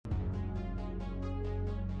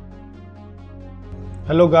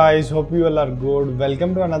Hello guys, hope you all are good.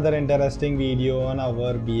 Welcome to another interesting video on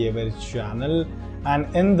our behavior channel,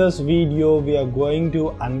 and in this video we are going to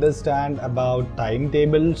understand about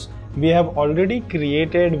timetables. We have already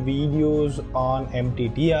created videos on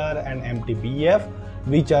MTTR and MTBF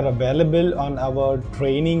which are available on our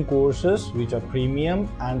training courses which are premium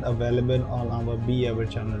and available on our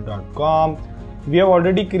behaviorchannel.com. We have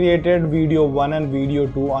already created video 1 and video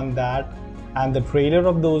 2 on that, and the trailer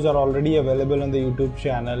of those are already available on the YouTube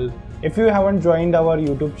channel. If you haven't joined our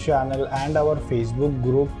YouTube channel and our Facebook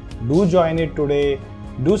group, do join it today.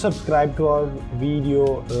 Do subscribe to our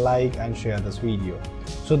video, like and share this video.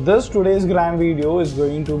 So today's grand video is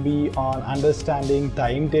going to be on understanding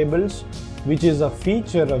timetables, which is a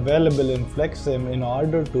feature available in Flexsim in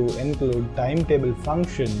order to include timetable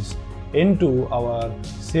functions into our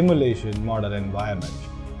simulation model environment.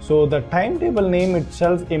 So the timetable name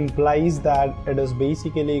itself implies that it is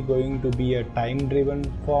basically going to be a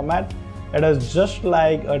time-driven format. It is just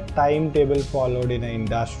like a timetable followed in an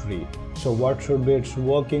industry. So what should be its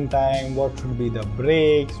working time, what should be the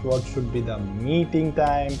breaks, what should be the meeting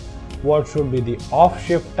time, what should be the off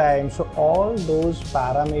shift time. So all those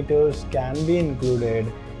parameters can be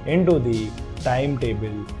included into the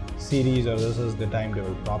timetable series, or this is the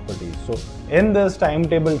timetable properties. So in this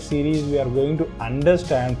timetable series we are going to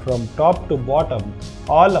understand from top to bottom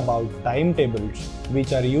all about timetables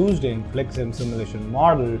which are used in Flexsim simulation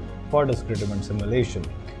model for discrete event simulation.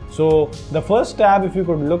 So the first tab, if you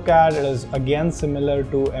could look at, it is again similar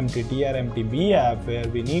to MTTR MTBF, where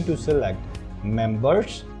we need to select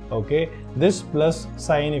members. Okay, this plus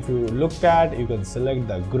sign, if you look at, you can select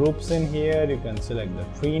the groups in here, you can select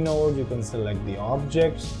the tree nodes, you can select the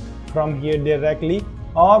objects from here directly,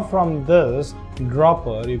 or from this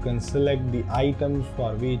dropper you can select the items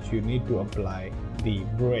for which you need to apply the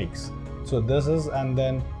breaks. So this is, and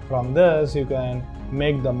then from this you can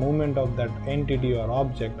make the movement of that entity or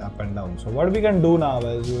object up and down. So what we can do now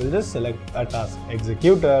is we will just select a task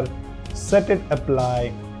executor, set it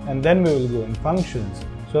apply, and then we will go in functions.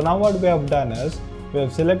 So now what we have done is we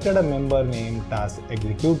have selected a member named task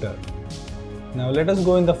executor. Now let us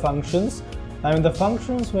go in the functions. Now in the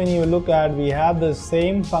functions, when you look at, we have the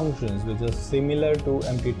same functions which is similar to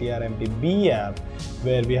MTTR MTBF,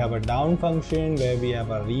 where we have a down function, where we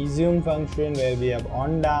have a resume function, where we have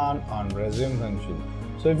on down, on resume function.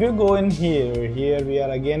 So if you go in here we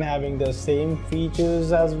are again having the same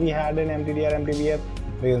features as we had in MTTR MTBF.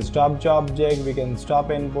 We can stop object, we can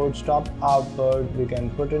stop input, stop output, we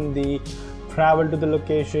can put in the travel to the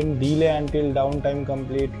location, delay until downtime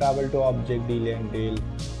complete, travel to object, delay until.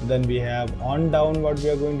 Then we have on down, what we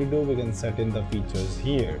are going to do, we can set in the features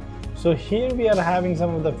here. So here we are having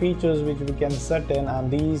some of the features which we can set in,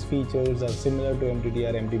 and these features are similar to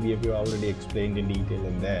MTTR MTBF. You already explained in detail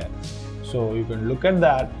in there. So you can look at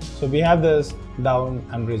that. So we have this down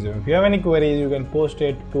and resume. If you have any queries, you can post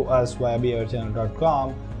it to us via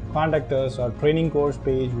behaviorchannel.com, contact us, or training course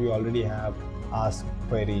page. We already have ask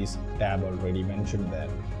queries tab already mentioned there.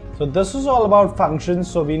 So this is all about functions.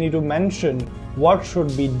 So we need to mention what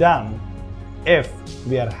should be done if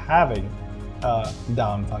we are having a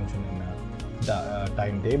down function in a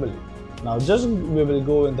timetable. Now just we will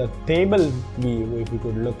go in the table view, if we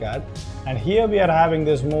could look at, and here we are having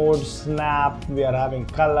this mode, snap, we are having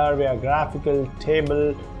color, we are graphical,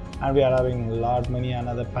 table, and we are having many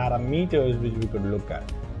another parameters which we could look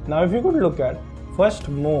at. Now if you could look at, first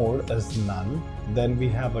mode is none, then we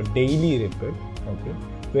have a daily repeat, okay,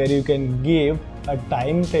 where you can give a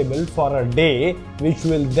timetable for a day which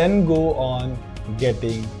will then go on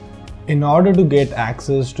getting. In order to get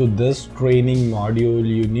access to this training module,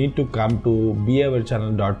 you need to come to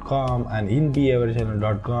behaviorchannel.com, and in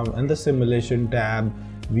behaviorchannel.com, in the simulation tab,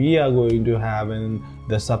 we are going to have in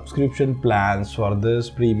the subscription plans for this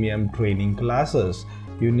premium training classes.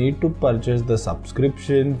 You need to purchase the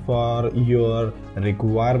subscription for your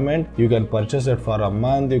requirement. You can purchase it for a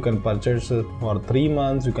month, you can purchase it for 3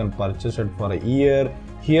 months, you can purchase it for a year.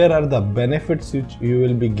 Here are the benefits which you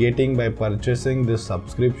will be getting by purchasing this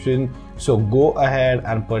subscription. So go ahead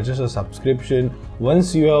and purchase a subscription.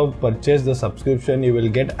 Once you have purchased the subscription, you will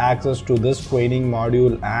get access to this training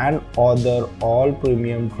module and other all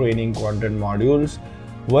premium training content modules.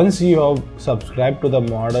 Once you have subscribed to the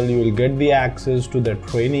model, you will get the access to the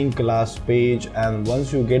training class page, and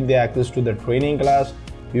once you get the access to the training class,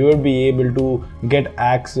 you will be able to get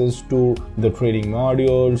access to the training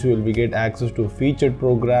modules, you will be get access to featured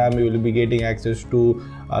program, you will be getting access to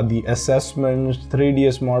the assessments,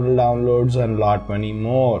 3ds model downloads, and lot many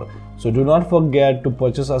more. So do not forget to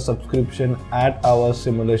purchase a subscription at our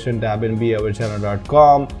simulation tab in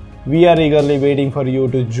behaviorchannel.com. We are eagerly waiting for you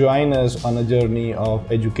to join us on a journey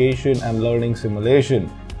of education and learning simulation.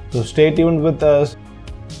 So stay tuned with us.